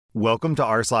Welcome to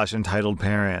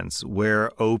r/Entitledparents, where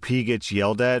OP gets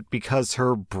yelled at because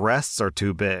her breasts are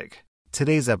too big.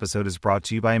 Today's episode is brought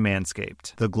to you by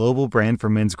Manscaped, the global brand for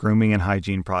men's grooming and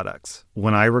hygiene products.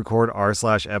 When I record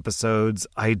r/episodes,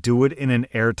 I do it in an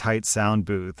airtight sound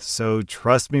booth, so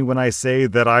trust me when I say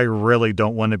that I really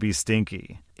don't want to be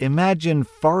stinky. Imagine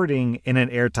farting in an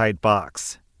airtight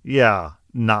box. Yeah,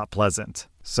 not pleasant.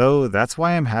 So that's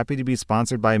why I'm happy to be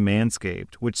sponsored by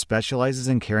Manscaped, which specializes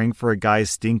in caring for a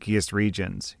guy's stinkiest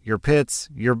regions: your pits,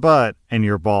 your butt, and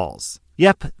your balls.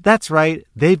 Yep, that's right,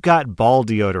 they've got ball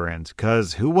deodorant,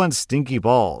 'cause who wants stinky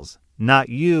balls? Not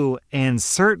you, and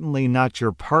certainly not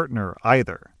your partner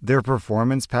either. Their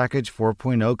Performance Package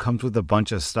 4.0 comes with a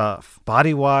bunch of stuff: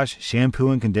 body wash,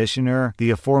 shampoo and conditioner, the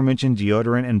aforementioned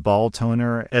deodorant and ball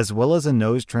toner, as well as a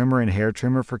nose trimmer and hair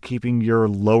trimmer for keeping your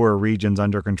lower regions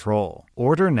under control.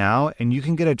 Order now and you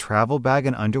can get a travel bag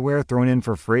and underwear thrown in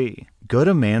for free. Go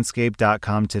to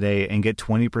manscaped.com today and get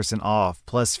 20% off,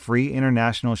 plus free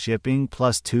international shipping,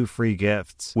 plus 2 free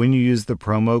gifts when you use the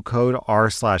promo code r/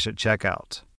 at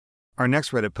checkout. Our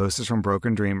next Reddit post is from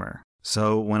Broken Dreamer.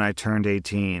 So when I turned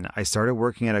 18, I started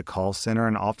working at a call center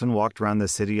and often walked around the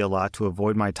city a lot to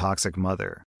avoid my toxic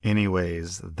mother.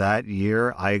 Anyways, that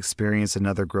year I experienced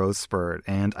another growth spurt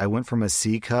and I went from a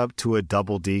C cup to a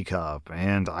double D cup,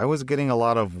 and I was getting a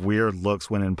lot of weird looks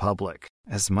when in public.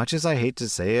 As much as I hate to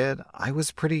say it, I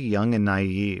was pretty young and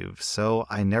naive, so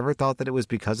I never thought that it was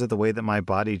because of the way that my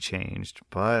body changed,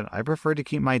 but I preferred to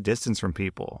keep my distance from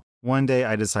people. One day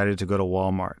I decided to go to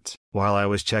Walmart. While I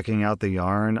was checking out the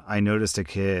yarn, I noticed a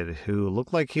kid who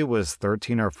looked like he was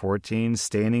 13 or 14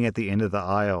 standing at the end of the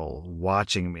aisle,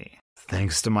 watching me.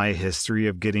 Thanks to my history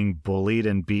of getting bullied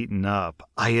and beaten up,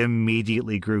 I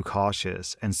immediately grew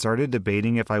cautious and started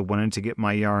debating if I wanted to get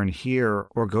my yarn here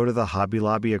or go to the Hobby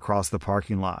Lobby across the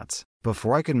parking lot.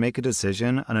 Before I could make a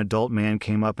decision, an adult man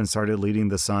came up and started leading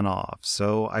the son off,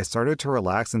 so I started to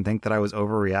relax and think that I was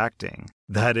overreacting.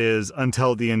 That is,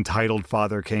 until the entitled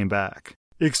father came back.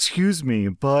 "Excuse me,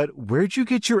 but where'd you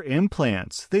get your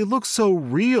implants? They look so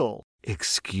real."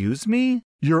 "Excuse me?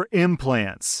 Your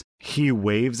implants." He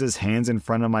waves his hands in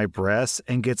front of my breasts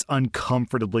and gets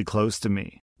uncomfortably close to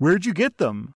me. "Where'd you get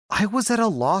them?" I was at a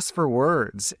loss for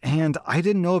words, and I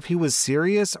didn't know if he was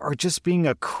serious or just being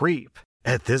a creep.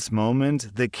 At this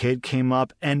moment, the kid came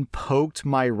up and poked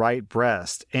my right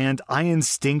breast, and I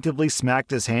instinctively smacked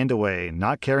his hand away,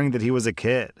 not caring that he was a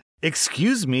kid.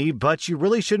 "Excuse me, but you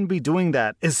really shouldn't be doing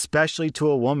that, especially to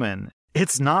a woman.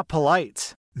 It's not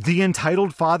polite." The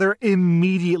entitled father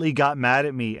immediately got mad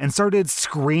at me and started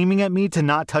screaming at me to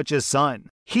not touch his son.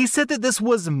 He said that this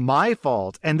was my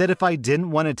fault and that if I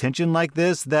didn't want attention like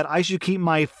this, that I should keep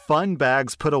my fun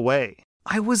bags put away.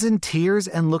 I was in tears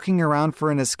and looking around for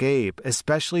an escape,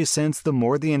 especially since the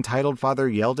more the entitled father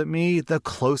yelled at me, the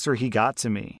closer he got to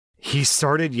me. He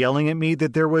started yelling at me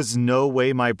that there was no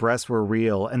way my breasts were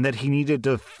real and that he needed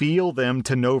to feel them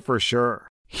to know for sure.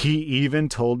 He even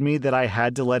told me that I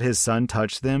had to let his son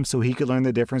touch them so he could learn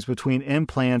the difference between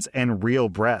implants and real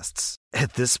breasts.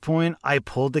 At this point, I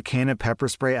pulled the can of pepper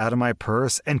spray out of my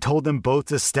purse and told them both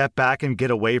to step back and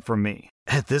get away from me.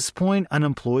 At this point, an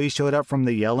employee showed up from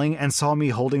the yelling and saw me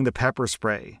holding the pepper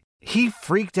spray. He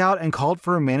freaked out and called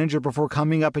for a manager before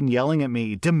coming up and yelling at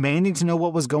me, demanding to know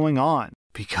what was going on.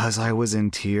 Because I was in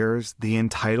tears, the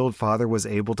entitled father was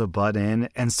able to butt in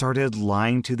and started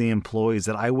lying to the employees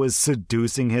that I was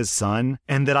seducing his son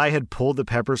and that I had pulled the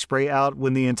pepper spray out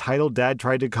when the entitled dad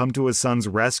tried to come to his son's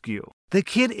rescue. The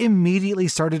kid immediately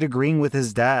started agreeing with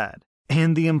his dad,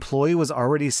 and the employee was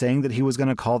already saying that he was going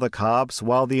to call the cops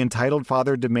while the entitled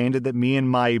father demanded that me and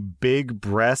my big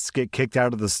breasts get kicked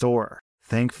out of the store.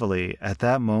 Thankfully, at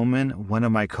that moment, one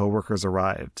of my coworkers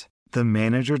arrived. The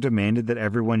manager demanded that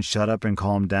everyone shut up and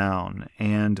calm down,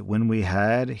 and when we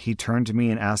had, he turned to me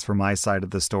and asked for my side of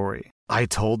the story. I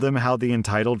told them how the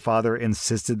entitled father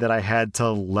insisted that I had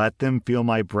to let them feel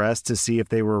my breasts to see if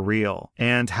they were real,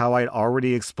 and how I'd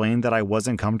already explained that I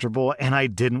wasn't comfortable and I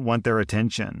didn't want their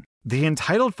attention. The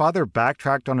entitled father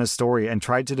backtracked on his story and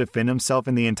tried to defend himself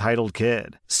and the entitled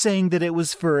kid, saying that it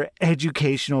was for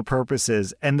educational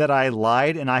purposes and that I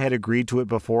lied and I had agreed to it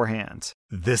beforehand.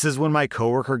 This is when my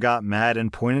coworker got mad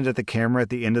and pointed at the camera at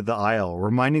the end of the aisle,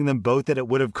 reminding them both that it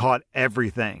would have caught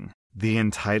everything. The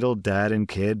entitled dad and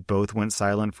kid both went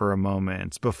silent for a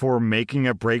moment before making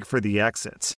a break for the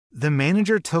exit. The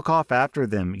manager took off after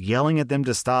them, yelling at them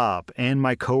to stop, and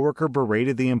my coworker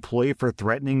berated the employee for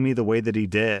threatening me the way that he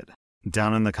did.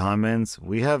 Down in the comments,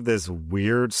 we have this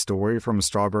weird story from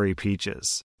Strawberry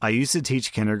Peaches. I used to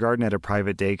teach kindergarten at a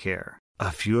private daycare.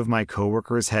 A few of my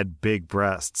coworkers had big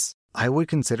breasts. I would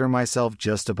consider myself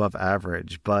just above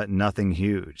average, but nothing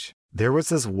huge. There was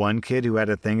this one kid who had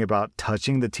a thing about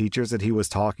touching the teachers that he was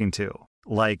talking to,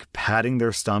 like patting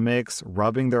their stomachs,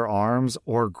 rubbing their arms,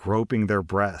 or groping their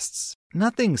breasts.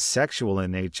 Nothing sexual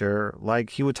in nature,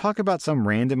 like he would talk about some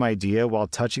random idea while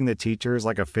touching the teachers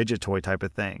like a fidget toy type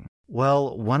of thing.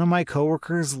 Well, one of my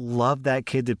coworkers loved that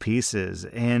kid to pieces,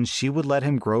 and she would let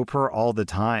him grope her all the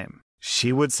time.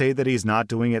 She would say that he's not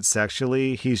doing it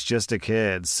sexually, he's just a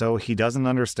kid, so he doesn't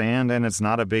understand and it's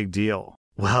not a big deal.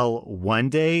 Well, one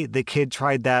day, the kid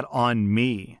tried that on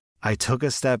me. I took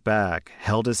a step back,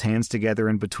 held his hands together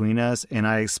in between us, and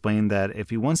I explained that if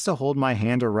he wants to hold my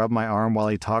hand or rub my arm while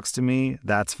he talks to me,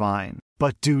 that's fine.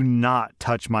 But do not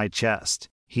touch my chest.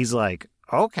 He's like,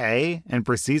 okay, and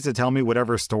proceeds to tell me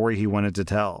whatever story he wanted to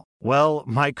tell. Well,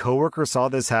 my coworker saw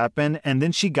this happen, and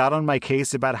then she got on my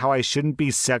case about how I shouldn't be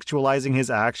sexualizing his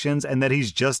actions and that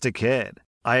he's just a kid.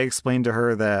 I explained to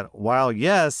her that while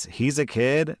yes, he's a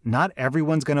kid, not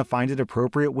everyone's going to find it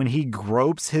appropriate when he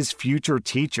gropes his future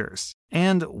teachers.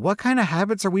 And what kind of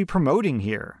habits are we promoting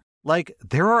here? Like,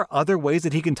 there are other ways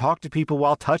that he can talk to people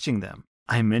while touching them.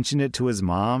 I mentioned it to his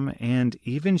mom, and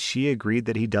even she agreed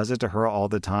that he does it to her all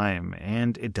the time,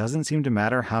 and it doesn't seem to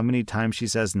matter how many times she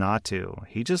says not to.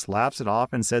 He just laughs it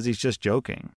off and says he's just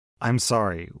joking. I'm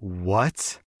sorry,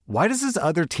 what? Why does this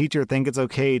other teacher think it's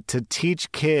okay to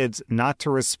teach kids not to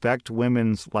respect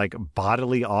women's,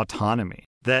 bodily autonomy?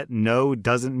 That no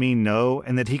doesn't mean no,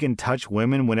 and that he can touch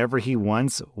women whenever he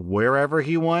wants, wherever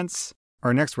he wants?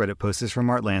 Our next Reddit post is from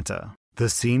Atlanta. The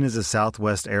scene is a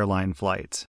Southwest airline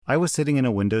flight. I was sitting in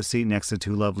a window seat next to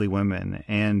two lovely women,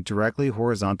 and directly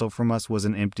horizontal from us was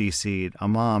an empty seat, a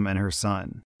mom and her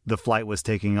son. The flight was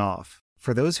taking off.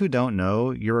 For those who don't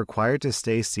know, you're required to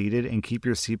stay seated and keep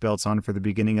your seatbelts on for the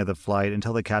beginning of the flight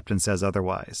until the captain says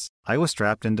otherwise. I was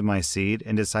strapped into my seat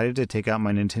and decided to take out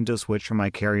my Nintendo Switch from my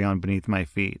carry-on beneath my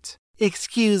feet.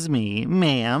 Excuse me,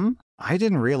 ma'am? I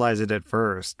didn't realize it at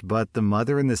first, but the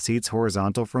mother in the seats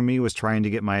horizontal from me was trying to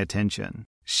get my attention.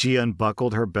 She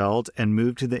unbuckled her belt and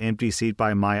moved to the empty seat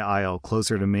by my aisle,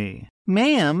 closer to me.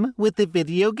 Ma'am, with the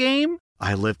video game?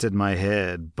 I lifted my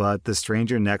head, but the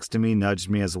stranger next to me nudged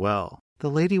me as well. The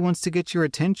lady wants to get your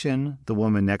attention, the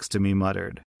woman next to me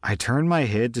muttered. I turned my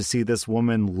head to see this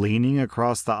woman leaning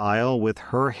across the aisle with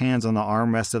her hands on the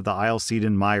armrest of the aisle seat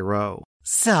in my row.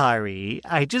 Sorry,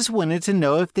 I just wanted to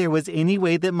know if there was any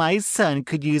way that my son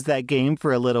could use that game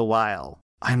for a little while.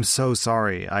 I'm so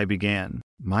sorry, I began.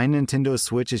 My Nintendo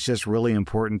Switch is just really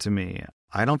important to me.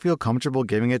 I don't feel comfortable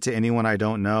giving it to anyone I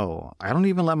don't know. I don't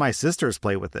even let my sisters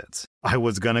play with it. I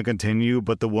was gonna continue,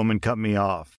 but the woman cut me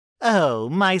off. Oh,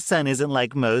 my son isn't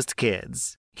like most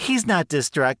kids. He's not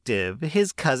destructive.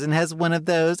 His cousin has one of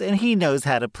those, and he knows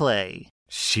how to play.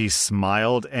 She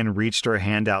smiled and reached her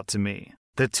hand out to me.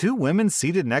 The two women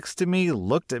seated next to me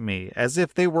looked at me as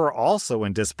if they were also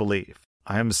in disbelief.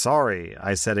 I'm sorry,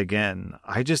 I said again.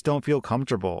 I just don't feel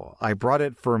comfortable. I brought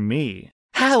it for me.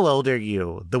 How old are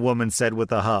you? The woman said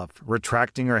with a huff,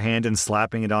 retracting her hand and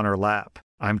slapping it on her lap.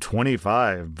 I'm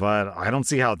 25, but I don't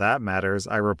see how that matters,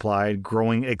 I replied,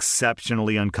 growing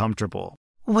exceptionally uncomfortable.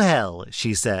 Well,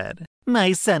 she said,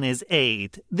 my son is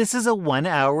 8. This is a 1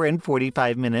 hour and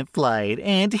 45-minute flight,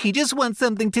 and he just wants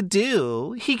something to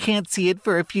do. He can't see it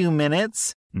for a few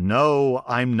minutes. No,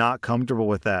 I'm not comfortable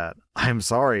with that. I'm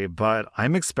sorry, but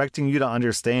I'm expecting you to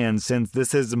understand since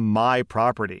this is my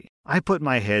property. I put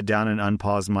my head down and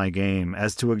unpaused my game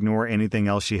as to ignore anything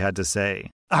else she had to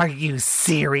say. Are you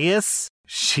serious?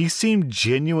 She seemed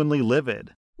genuinely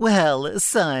livid. Well,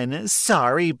 son,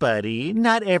 sorry, buddy.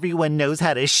 Not everyone knows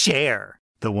how to share,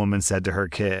 the woman said to her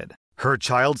kid. Her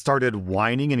child started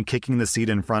whining and kicking the seat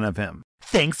in front of him.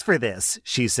 Thanks for this,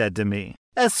 she said to me.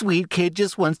 A sweet kid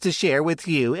just wants to share with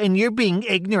you, and you're being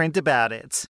ignorant about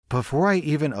it. Before I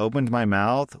even opened my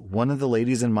mouth, one of the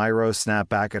ladies in my row snapped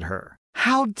back at her.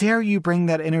 How dare you bring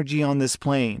that energy on this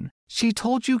plane? She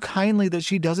told you kindly that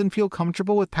she doesn't feel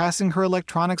comfortable with passing her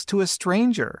electronics to a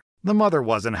stranger. The mother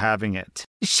wasn't having it.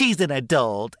 She's an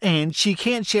adult, and she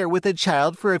can't share with a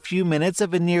child for a few minutes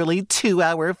of a nearly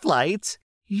 2-hour flight.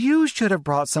 You should have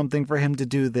brought something for him to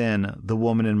do then, the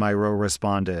woman in my row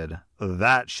responded.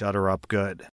 That shut her up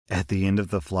good. At the end of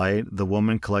the flight, the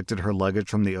woman collected her luggage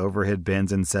from the overhead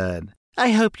bins and said,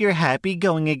 I hope you're happy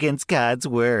going against God's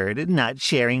word, not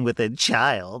sharing with a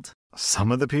child.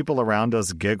 Some of the people around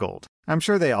us giggled. I'm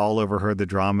sure they all overheard the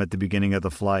drama at the beginning of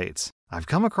the flight. I've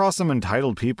come across some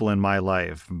entitled people in my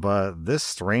life, but this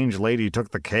strange lady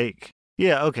took the cake.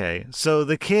 Yeah, okay, so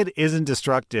the kid isn't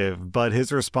destructive, but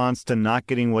his response to not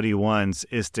getting what he wants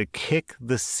is to kick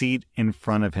the seat in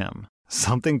front of him.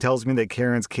 Something tells me that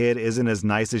Karen's kid isn't as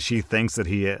nice as she thinks that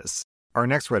he is. Our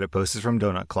next Reddit post is from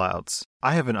Donut Clouds.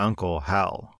 I have an uncle,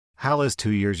 Hal. Hal is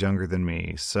 2 years younger than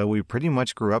me, so we pretty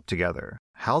much grew up together.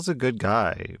 Hal's a good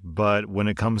guy, but when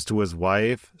it comes to his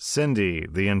wife, Cindy,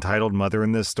 the entitled mother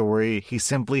in this story, he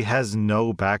simply has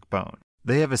no backbone.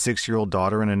 They have a 6-year-old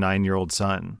daughter and a 9-year-old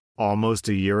son. Almost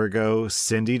a year ago,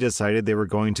 Cindy decided they were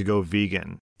going to go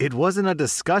vegan. It wasn't a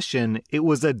discussion, it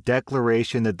was a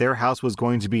declaration that their house was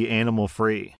going to be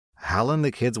animal-free. Hal and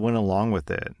the kids went along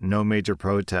with it, no major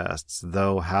protests,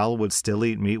 though Hal would still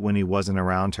eat meat when he wasn't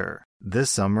around her. This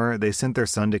summer, they sent their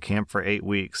son to camp for 8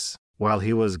 weeks. While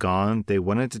he was gone, they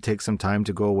wanted to take some time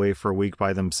to go away for a week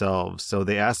by themselves, so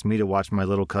they asked me to watch my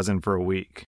little cousin for a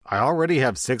week. I already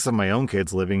have 6 of my own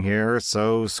kids living here,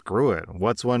 so screw it.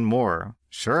 What's one more?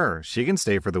 Sure, she can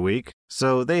stay for the week.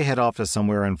 So they head off to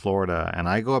somewhere in Florida, and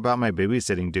I go about my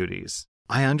babysitting duties.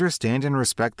 I understand and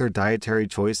respect their dietary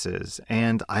choices,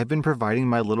 and I've been providing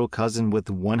my little cousin with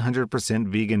 100%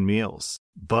 vegan meals.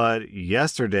 But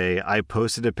yesterday, I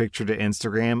posted a picture to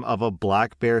Instagram of a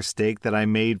black bear steak that I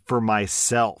made for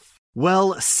myself.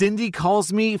 Well, Cindy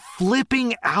calls me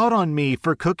flipping out on me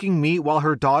for cooking meat while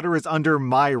her daughter is under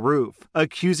my roof,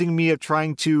 accusing me of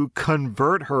trying to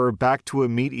convert her back to a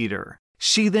meat eater.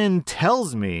 She then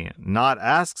tells me, not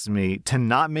asks me, to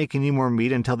not make any more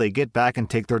meat until they get back and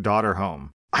take their daughter home.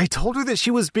 I told her that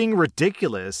she was being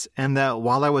ridiculous and that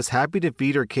while I was happy to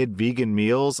feed her kid vegan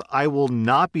meals, I will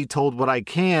not be told what I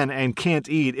can and can't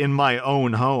eat in my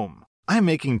own home. I'm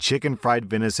making chicken fried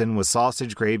venison with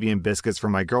sausage gravy and biscuits for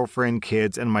my girlfriend,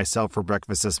 kids, and myself for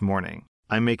breakfast this morning.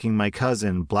 I'm making my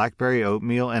cousin blackberry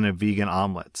oatmeal and a vegan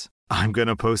omelet. I'm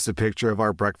gonna post a picture of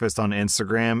our breakfast on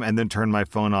Instagram and then turn my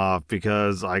phone off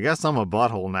because I guess I'm a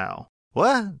butthole now.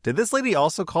 What? Did this lady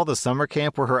also call the summer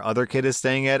camp where her other kid is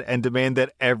staying at and demand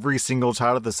that every single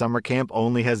child at the summer camp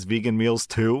only has vegan meals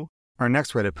too? Our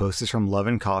next Reddit post is from Love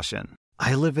and Caution.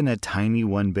 I live in a tiny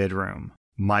 1-bedroom.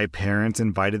 My parents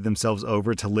invited themselves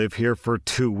over to live here for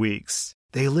 2 weeks.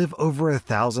 They live over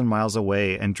 1,000 miles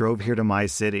away and drove here to my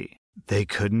city. They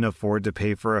couldn't afford to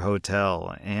pay for a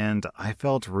hotel, and I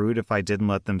felt rude if I didn't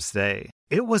let them stay.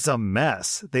 It was a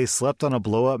mess. They slept on a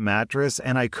blow-up mattress,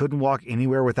 and I couldn't walk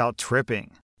anywhere without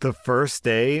tripping. The first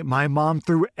day, my mom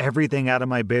threw everything out of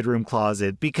my bedroom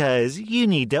closet because you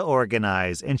need to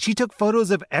organize, and she took photos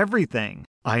of everything.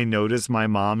 I noticed my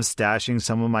mom stashing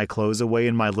some of my clothes away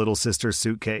in my little sister's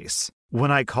suitcase. When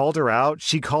I called her out,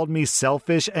 she called me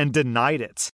selfish and denied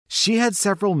it. She had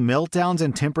several meltdowns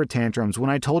and temper tantrums when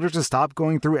I told her to stop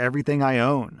going through everything I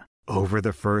own. Over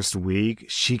the first week,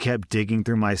 she kept digging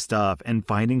through my stuff and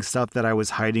finding stuff that I was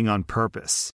hiding on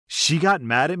purpose. She got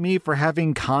mad at me for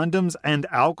having condoms and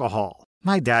alcohol.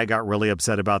 My dad got really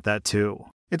upset about that too.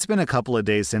 It's been a couple of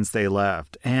days since they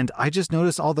left, and I just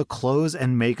noticed all the clothes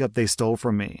and makeup they stole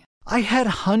from me. I had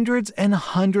hundreds and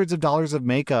hundreds of dollars of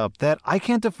makeup that I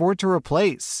can't afford to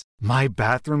replace. My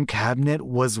bathroom cabinet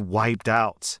was wiped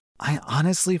out. I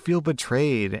honestly feel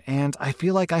betrayed, and I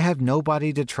feel like I have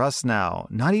nobody to trust now,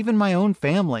 not even my own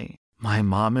family. My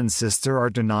mom and sister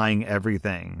are denying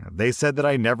everything. They said that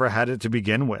I never had it to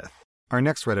begin with. Our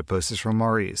next Reddit post is from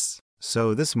Maurice.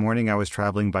 So this morning I was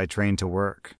traveling by train to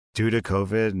work. Due to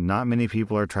COVID, not many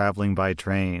people are traveling by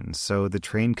train, so the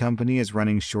train company is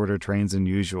running shorter trains than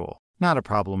usual. Not a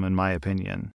problem in my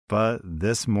opinion. But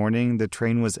this morning, the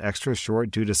train was extra short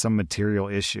due to some material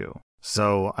issue.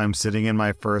 So I'm sitting in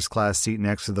my first class seat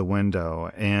next to the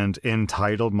window, and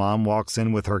entitled mom walks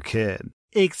in with her kid.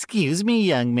 Excuse me,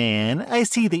 young man. I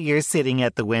see that you're sitting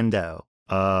at the window.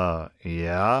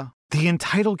 Yeah? The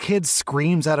entitled kid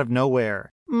screams out of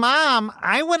nowhere. Mom,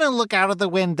 I want to look out of the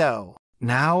window.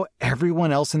 Now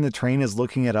everyone else in the train is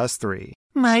looking at us three.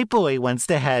 My boy wants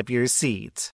to have your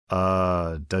seat.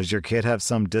 Does your kid have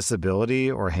some disability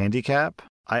or handicap?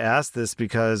 I ask this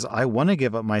because I want to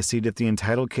give up my seat if the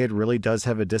entitled kid really does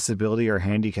have a disability or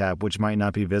handicap which might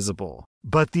not be visible.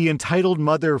 But the entitled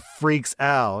mother freaks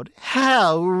out.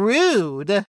 How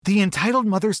rude! The entitled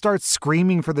mother starts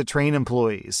screaming for the train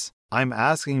employees. I'm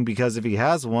asking because if he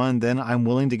has one, then I'm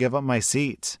willing to give up my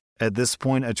seat. At this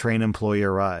point, a train employee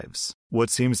arrives. What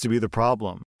seems to be the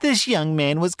problem? This young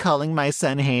man was calling my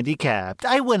son handicapped.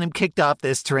 I want him kicked off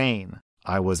this train.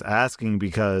 I was asking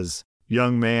because...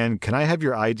 Young man, can I have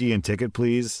your ID and ticket,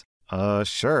 please?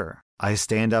 Sure. I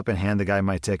stand up and hand the guy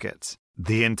my ticket.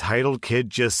 The entitled kid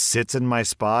just sits in my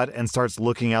spot and starts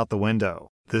looking out the window.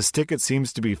 This ticket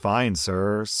seems to be fine,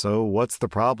 sir, so what's the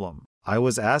problem? I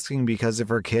was asking because if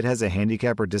her kid has a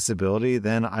handicap or disability,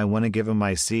 then I want to give him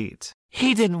my seat.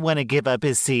 He didn't want to give up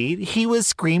his seat. He was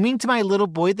screaming to my little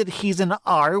boy that he's an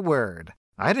R word.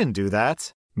 I didn't do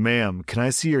that. Ma'am, can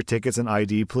I see your tickets and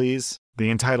ID, please? The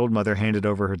entitled mother handed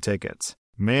over her tickets.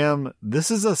 Ma'am, this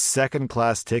is a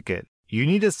second-class ticket. You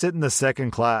need to sit in the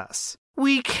second class.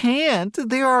 We can't.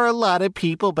 There are a lot of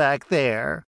people back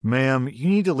there. Ma'am, you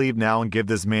need to leave now and give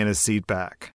this man his seat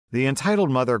back. The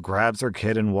entitled mother grabs her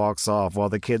kid and walks off while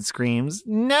the kid screams,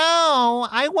 "No,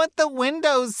 I want the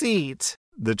window seat."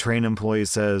 The train employee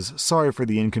says, "Sorry for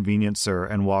the inconvenience, sir,"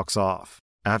 and walks off.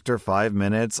 After 5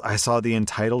 minutes, I saw the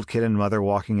entitled kid and mother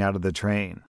walking out of the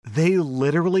train. They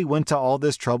literally went to all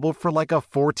this trouble for like a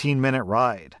 14-minute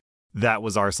ride. That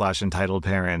was r/Entitled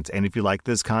Parent. And if you like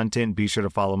this content, be sure to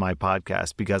follow my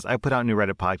podcast because I put out new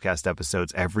Reddit podcast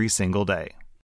episodes every single day.